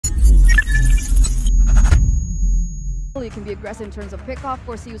You can be aggressive in terms of pickoff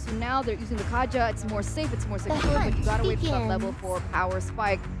for SYS. Now they're using the Kaja. It's more safe, it's more secure, but you gotta wait for that level for power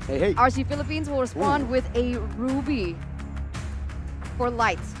spike. Hey. RSG Philippines will respond with a Ruby for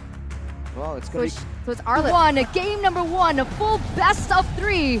light. Well, it's gonna So it's Arlen. Game number 1, a full best of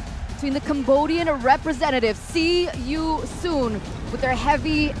 3 between the Cambodian representative. See you soon with their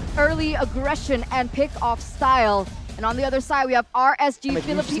heavy early aggression and pick-off style. And on the other side, we have RSG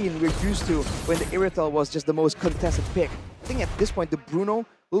Philippines. We're used to when the Irithel was just the most contested pick. I think at this point, the Bruno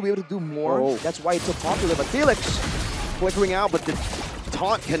will be able to do more. That's why it's so popular. But FELIX flickering out, but the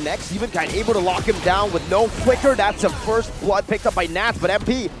taunt connects. Demonkite able to lock him down with no flicker. That's a first blood picked up by Nathzz, but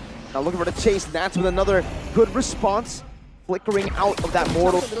MP now looking for the chase. Nathzz with another good response. Flickering out of that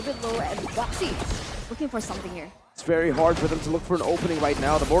mortal. A little bit low, and BOXI looking for something here. It's very hard for them to look for an opening right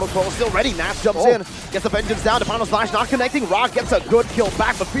now. The Mortal Coil is still ready. Nathzz jumps in, gets the Vengeance down. The final slash not connecting. Rock gets a good kill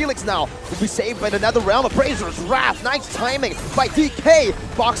back, but FELIX now will be saved by the NetherRealm. Appraiser's Wrath. Nice timing by DK.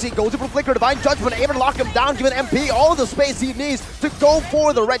 BOXI goes in for Flicker. Divine Judgment able to lock him down, giving MP all of the space he needs to go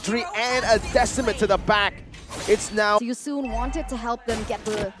for the Retry and a Decimate to the back. It's now. You soon wanted to help them get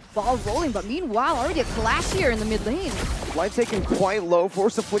the ball rolling, but meanwhile, already a clash here in the mid lane. Light taken quite low,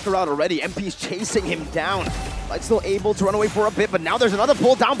 forced to flicker out already. MP's chasing him down. Light still able to run away for a bit, but now there's another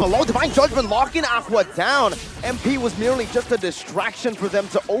pull down below. Divine Judgment locking Aqua down. MP was merely just a distraction for them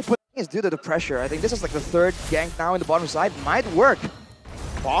to open. It's due to the pressure. I think this is like the third gank now in the bottom side. Might work.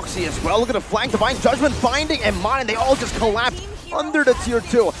 BOXI as well, looking to flank. Divine Judgment finding EMANN, and they all just collapse under the tier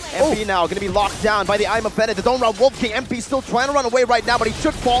 2. MP now going to be locked down by the I'm Offended. The Don't Round Wolf King. MP still trying to run away right now, but he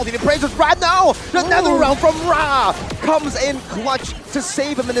should fall. The Appraiser's Wrath now. The NetherRealm from Ra comes in clutch to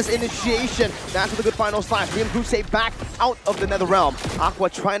save him in this initiation. That's with a good final slash. Liam Kousei back out of the NetherRealm. Aqua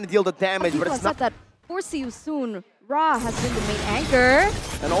trying to deal the damage, but it's not. That for SYS soon. Ra has been the main anchor.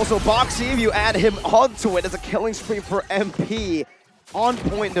 And also BOXI, if you add him onto it, it's a killing spree for MP. On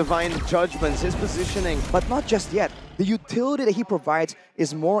point Divine Judgments, his positioning. But not just yet. The utility that he provides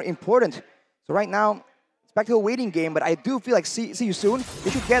is more important. So right now, it's back to a waiting game, but I do feel like see you soon.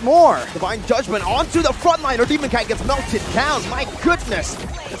 They should get more. Divine Judgment onto the front line, or Demonkite gets melted down. My goodness.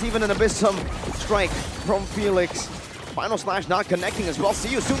 That's even an Abyssum strike from FELIX. Final slash not connecting as well.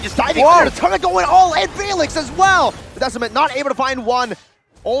 See you soon, just diving under the turret, going all in. FELIX as well. The Decimate not able to find one.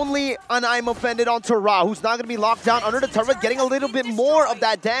 Only an I'm Offended onto Ra, who's not going to be locked down under the turret, getting a little bit more of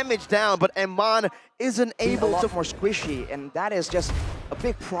that damage down, but EMANN isn't able a lot to... more squishy, and that is just a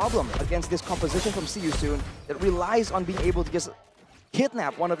big problem against this composition from See You Soon that relies on being able to just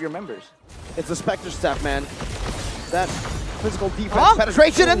kidnap one of your members. It's a Spectre step, man. That physical defense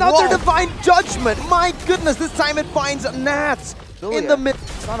penetration, another Divine Judgment. My goodness, this time it finds Nathzz in the mid.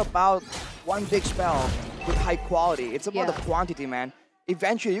 It's not about one big spell with high quality. It's about the quantity, man.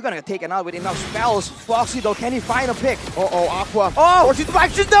 Eventually, you're gonna take it out with enough spells. BOXI, though, can he find a pick? Aqua. Or she's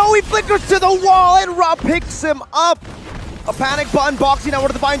back. No, he flickers to the wall, and Ra picks him up. A panic button. BOXI now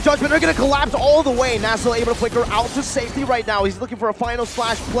with a Divine Judgment. They're gonna collapse all the way. Nathzz able to flicker out to safety right now. He's looking for a final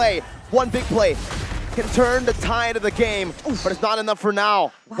slash play. One big play can turn the tide of the game, but it's not enough for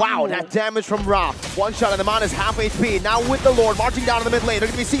now. Wow, that damage from Ra. One shot, and the man is half HP. Now with the Lord, marching down in the mid lane.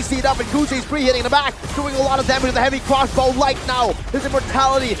 They're going to be CC'd up, and Kousei's pre-hitting in the back, doing a lot of damage with the heavy crossbow. Like now, his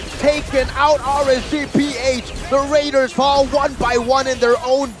immortality taken out. RSGPH. The Raiders fall one by one in their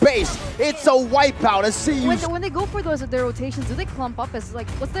own base. It's a wipeout. As See You. When they go for their rotations, do they clump up as like,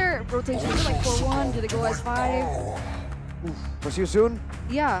 what's their rotation? Is it like 4-1? Do they go as 5? For See You Soon?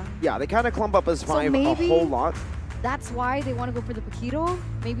 Yeah. Yeah, they kind of clump up as 5 a whole lot. That's why they want to go for the Paquito.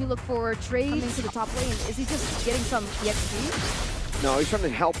 Maybe look for trade coming to the top lane. Is he just getting some EXP? No, he's trying to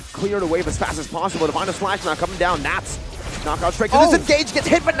help clear the wave as fast as possible. The final slash now coming down. Nathzz. Knockout straight to disengage, gets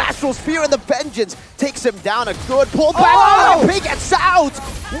hit, but Natural Sphere and the Vengeance takes him down. A good pull back. MP gets out.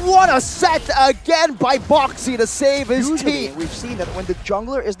 What a set again by BOXI to save his team. We've seen that when the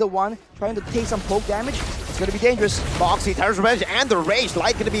jungler is the one trying to take some poke damage, it's going to be dangerous. BOXI, Terror's Revenge, and the Rage.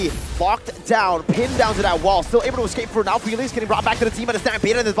 Light going to be locked down, pinned down to that wall. Still able to escape for now. FELIX getting brought back to the team at a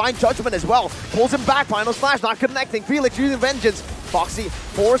Stampede, and the Divine Judgment as well. Pulls him back. Final slash not connecting. FELIX using Vengeance. BOXI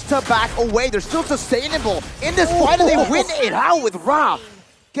forced to back away. They're still sustainable in this fight, and they win it out with Ra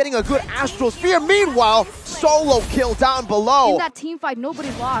getting a good Astral Sphere. Meanwhile, solo kill down below. In that team fight, nobody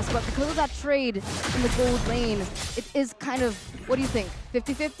lost, but because of that trade in the gold lane, it is kind of, what do you think,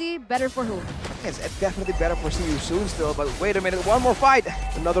 50-50? Better for who? It's definitely better for See You Soon still, but wait a minute, one more fight.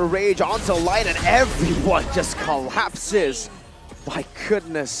 Another Rage onto Light, and everyone just collapses. My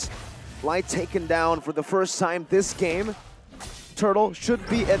goodness. Light taken down for the first time this game. Turtle should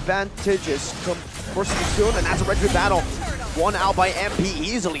be advantageous for See You Soon, and that's a Retry battle. One out by MP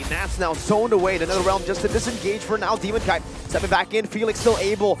easily. Nathzz now zoned away to another realm just to disengage for now. Demonkite stepping back in. FELIX still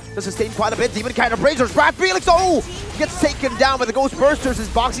able to sustain quite a bit. Demonkite abrasers. Brad FELIX, oh! Gets taken down by the Ghost Bursters as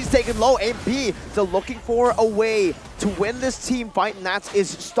BOXI's taken low. MP still looking for a way to win this team fight. Nathzz is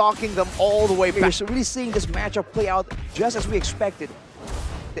stalking them all the way back. We're really seeing this matchup play out just as we expected.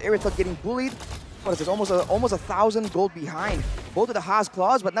 The Aerithal getting bullied. What is this? Almost 1,000 gold behind. Both of the Haas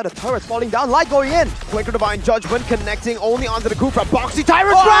claws, but now the turret's falling down. Light going in. Flicker Divine Judgment connecting only onto the Kufra. BOXI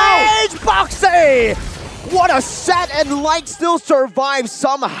Tyrant's Rage! BOXI! What a set, and Light still survives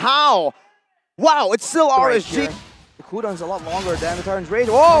somehow. Wow, it's still RSG. The cooldown's a lot longer than the Tyrant's Rage.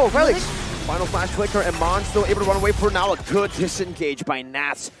 Whoa, FELIX! Final flash flicker, EMANN still able to run away for now. A good disengage by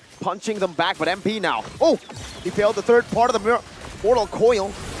Nathzz. Punching them back, but MP now. Oh, he failed the third part of the Mortal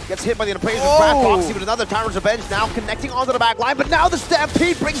Coil. Gets hit by the appraisers. Brad BOXI with another Tyrant's Revenge now connecting onto the back line, but now the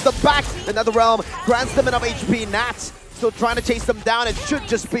Stampede brings them back. Another realm grants them enough HP. Nathzz still trying to chase them down. It should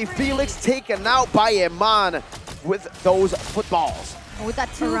just be FELIX taken out by EMANN with those footballs. And with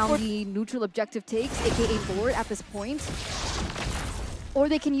that around the neutral objective takes, aka Lord at this point. Or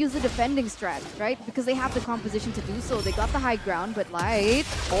they can use the defending strat, right? Because they have the composition to do so. They got the high ground, but Light...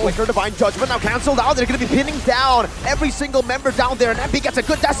 Flicker Divine Judgment now cancelled out. They're going to be pinning down every single member down there. And MP gets a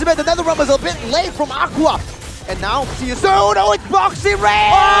good decimate. Another run was a bit late from Aqua. And now, see us. Oh no, it's BOXI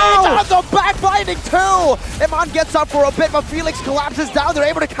Rage! Oh! On the backbinding too! EMANN gets up for a bit, but FELIX collapses down. They're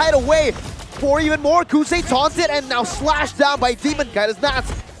able to kite away for even more. Kousei taunted and now slashed down by Demonkite as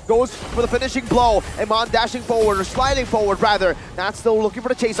Nathzz goes for the finishing blow. EMANN dashing forward, or sliding forward rather. Nathzz still looking for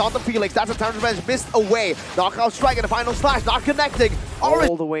the chase on the FELIX. That's a Tyrant's Revenge missed away. Knockout strike and the final slash, not connecting.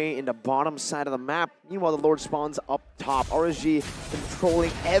 All the way in the bottom side of the map. Meanwhile, the Lord spawns up top. RSG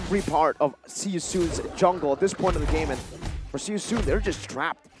controlling every part of SYS's jungle at this point of the game. And for SYS, they're just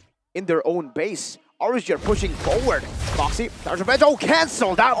trapped in their own base. RSG are pushing forward. BOXI, Tyrant's Revenge, oh,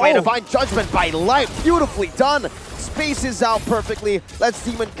 cancelled out by Divine Judgment by Light. Beautifully done. Spaces out perfectly. Let's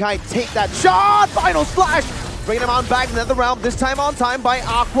Demonkite take that shot. Final slash. Bringing him on back in another round, this time on time by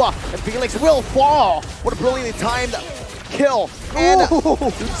Aqua. And FELIX will fall. What a brilliantly timed kill. And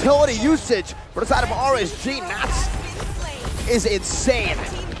utility usage for the side of RSG. Nathzz is insane.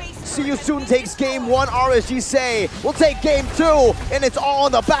 SYS takes game one. RSG say, we'll take game two. And it's all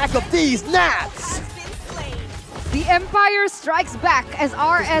on the back of these Nathzz. The Empire strikes back as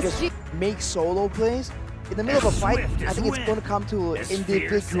RSG make solo plays. In the middle of a fight, I think it's going to come to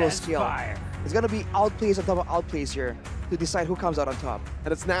individual skill. It's going to be outplays on top of outplays here to decide who comes out on top.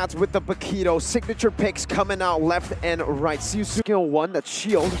 And it's Nathzz with the Bakito. Signature picks coming out left and right. SYS skill one, that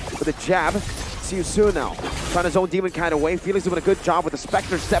shield with a jab. SYS now trying to zone Demonkite away. FELIX doing a good job with the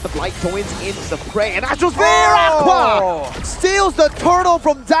Spectre step, but Light joins into the fray. And Astral Sphere! Aqua steals the turtle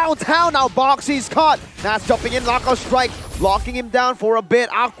from downtown. Now BOXI's caught. Nathzz jumping in, knockout strike, locking him down for a bit.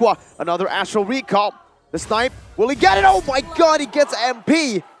 Aqua, another Astral recall. The snipe, will he get it? Oh my god, he gets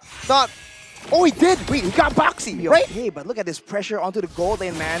MP. Not, oh he did, wait, he got BOXI, right? Okay, but look at this pressure onto the gold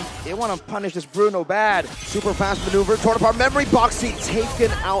lane, man. They want to punish this Bruno bad. Super fast maneuver, torn apart memory, BOXI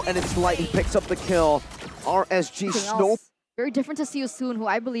taken out, and it's Light. He picks up the kill. RSG Snow. Very different to SYS, who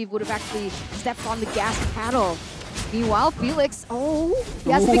I believe would have actually stepped on the gas paddle. Meanwhile, FELIX,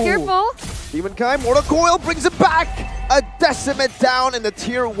 he has to be careful. Demonkite, Mortal Coil brings it back. A decimate down in the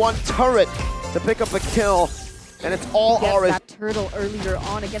tier 1 turret to pick up a kill, and it's all RSG. That turtle earlier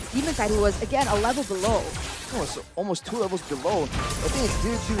on against Demonkite, who was, again, a level below. Oh, so almost 2 levels below. I think it's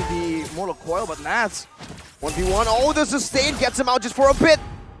due to the Mortal Coil, but Nathzz. 1v1, oh, the sustain gets him out just for a bit,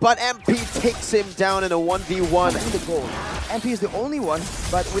 but MP takes him down in a 1v1. In the gold. MP is the only one,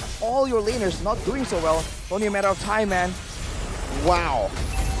 but with all your laners not doing so well, it's only a matter of time, man. Wow.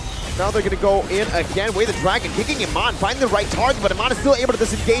 Now they're going to go in again. Way the dragon, kicking EMANN, finding the right target, but EMANN is still able to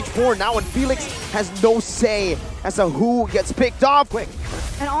disengage for now, and FELIX has no say as to who gets picked off quick.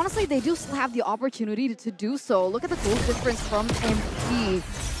 And honestly, they do still have the opportunity to do so. Look at the goal difference from MP.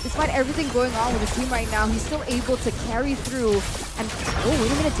 Despite everything going on with the team right now, he's still able to carry through. And, oh,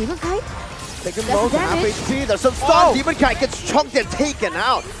 wait a minute, Demonkite? Taking low to half HP. There's some stun. Demonkite gets chunked and taken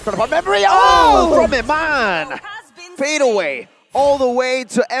out. From memory. From EMANN. Fade away. All the way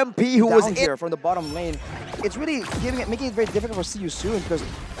to MP, who was in here from the bottom lane. It's really making it very difficult for SYS because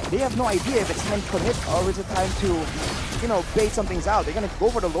they have no idea if it's time to commit or is it time to, bait some things out. They're gonna go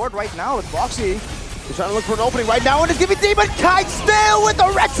for the Lord right now with BOXI. He's trying to look for an opening right now, and it's giving Demonkite still with the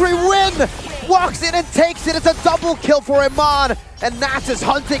retry win. Walks in and takes it. It's a double kill for EMANN, and Nathzz is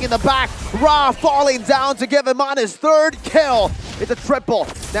hunting in the back. Ra falling down to give EMANN his 3rd kill. It's a triple.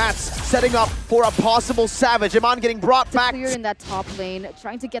 Nathzz setting up for a possible Savage. EMANN getting brought back. Clear in that top lane,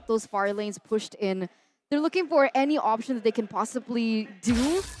 trying to get those far lanes pushed in They're looking for any option that they can possibly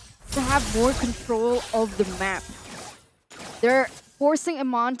do to have more control of the map. They're forcing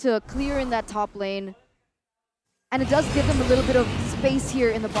EMANN to clear in that top lane. And it does give them a little bit of space here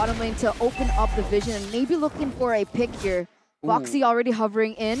in the bottom lane to open up the vision and maybe looking for a pick here. BOXI already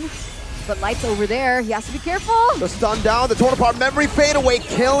hovering in, but Light's over there. He has to be careful. The stun down, the torn apart memory fade away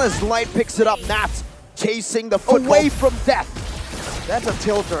kill as Light picks it up. Nathzz chasing the football away from death. That's a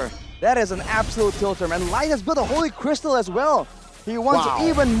tilter. That is an absolute tilter, man. Light has built a holy crystal as well. He wants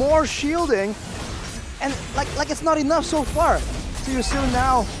even more shielding. And like it's not enough so far. See you soon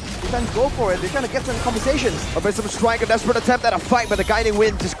now. They can go for it. They're trying to get some conversations. Some strike, a desperate attempt at a fight, but the guiding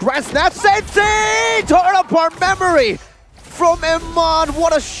wind just grants Nathzz safety! Torn apart memory from EMANN.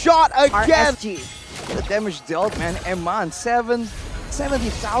 What a shot again! RSG. The damage dealt, man. EMANN,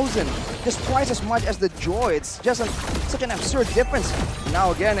 70,000. Just twice as much as the Joy. It's just such an absurd difference.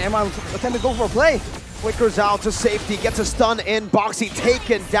 Now again, EMANN attempt to go for a play. Flickers out to safety, gets a stun in. BOXI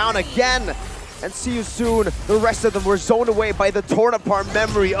taken down again. And see you soon. The rest of them were zoned away by the torn apart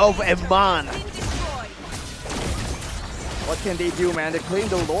memory of EMANN. What can they do, man? They claim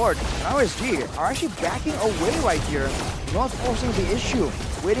the Lord. And RSG are actually backing away right here. Not forcing the issue.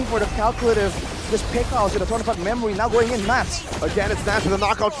 Waiting for the calculative, just pick-outs to the torn apart memory. Now going in, Nathzz. Again, it's Nathzz with a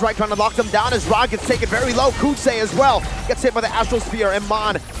knockout strike trying to lock them down as Rod gets taken very low. Kousei as well gets hit by the Astral Spear.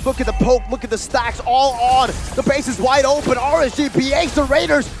 EMANN, look at the poke, look at the stacks, all on. The base is wide open. RSGPH, the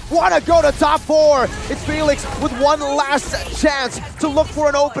Raiders want to go to top 4. It's FELIX with one last chance to look for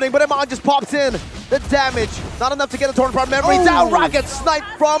an opening, but EMANN just pops in. The damage, not enough to get a torn apart memory. Down rocket snipe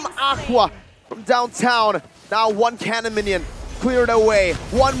from Aqua from downtown. Now one cannon minion cleared away.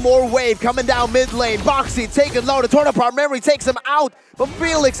 One more wave coming down mid lane. BOXI taken low. The torn apart memory takes him out, but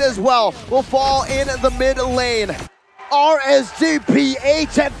FELIX as well will fall in the mid lane.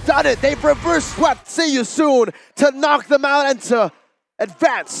 RSGPH have done it. They've reverse swept See You Soon to knock them out and to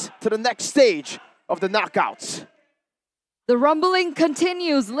advance to the next stage of the knockouts. The rumbling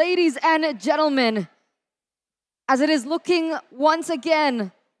continues, ladies and gentlemen, as it is looking once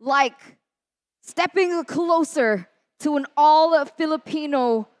again like stepping closer to an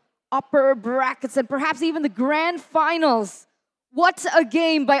all-Filipino upper brackets and perhaps even the grand finals. What a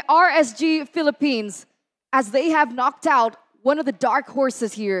game by RSG Philippines as they have knocked out one of the dark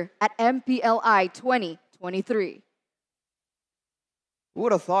horses here at MPLI 2023. Who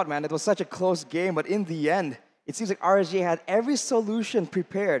would have thought, man? It was such a close game, but in the end, it seems like RSG had every solution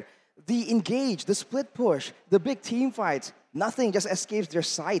prepared. The engage, the split push, the big team fights, nothing just escapes their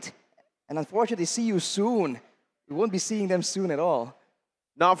sight. And unfortunately, See You Soon. We won't be seeing them soon at all.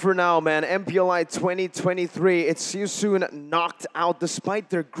 Not for now, man. MPLI 2023, it's See You Soon knocked out despite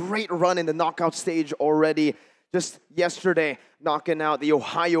their great run in the knockout stage already. Just yesterday, knocking out the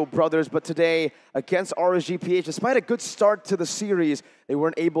Ohio brothers, but today against RSGPH, despite a good start to the series, they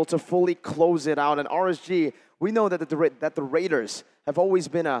weren't able to fully close it out. And RSG, we know that the Raiders have always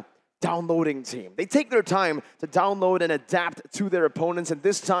been a downloading team. They take their time to download and adapt to their opponents, and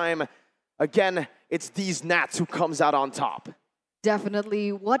this time, again, it's these Nathzz who comes out on top.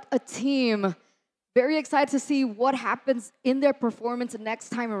 Definitely. What a team. Very excited to see what happens in their performance next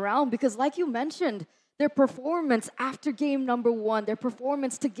time around because like you mentioned, their performance after game number 1, their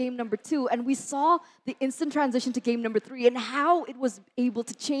performance to game number 2, and we saw the instant transition to game number 3 and how it was able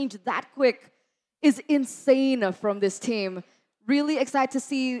to change that quick is insane from this team. Really excited to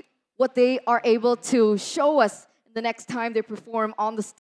see what they are able to show us the next time they perform on the stage.